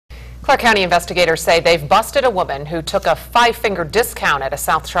Clark County investigators say they've busted a woman who took a five-finger discount at a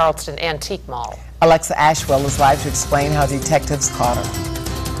South Charleston antique mall. Alexa Ashwell is live to explain how detectives caught her.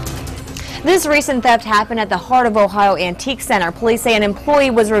 This recent theft happened at the Heart of Ohio Antique Center. Police say an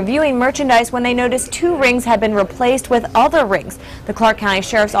employee was reviewing merchandise when they noticed two rings had been replaced with other rings. The Clark County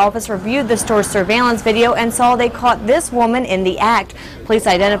Sheriff's Office reviewed the store's surveillance video and saw they caught this woman in the act. Police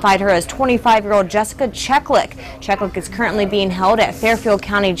identified her as 25-year-old Jessica Cheklik. Cheklik is currently being held at Fairfield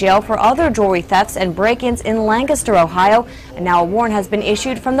County Jail for other jewelry thefts and break-ins in Lancaster, Ohio. And now a warrant has been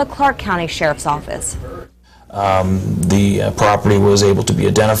issued from the Clark County Sheriff's Office. The property was able to be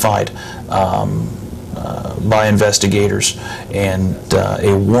identified by investigators, and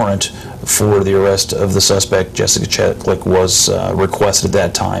a warrant for the arrest of the suspect, Jessica Cheklik, was requested at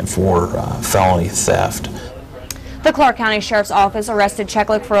that time for felony theft. The Clark County Sheriff's Office arrested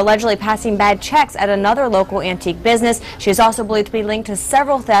Cheklik for allegedly passing bad checks at another local antique business. She is also believed to be linked to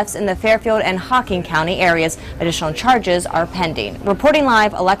several thefts in the Fairfield and Hocking County areas. Additional charges are pending. Reporting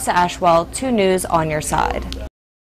live, Alexa Ashwell, 2 News on your side.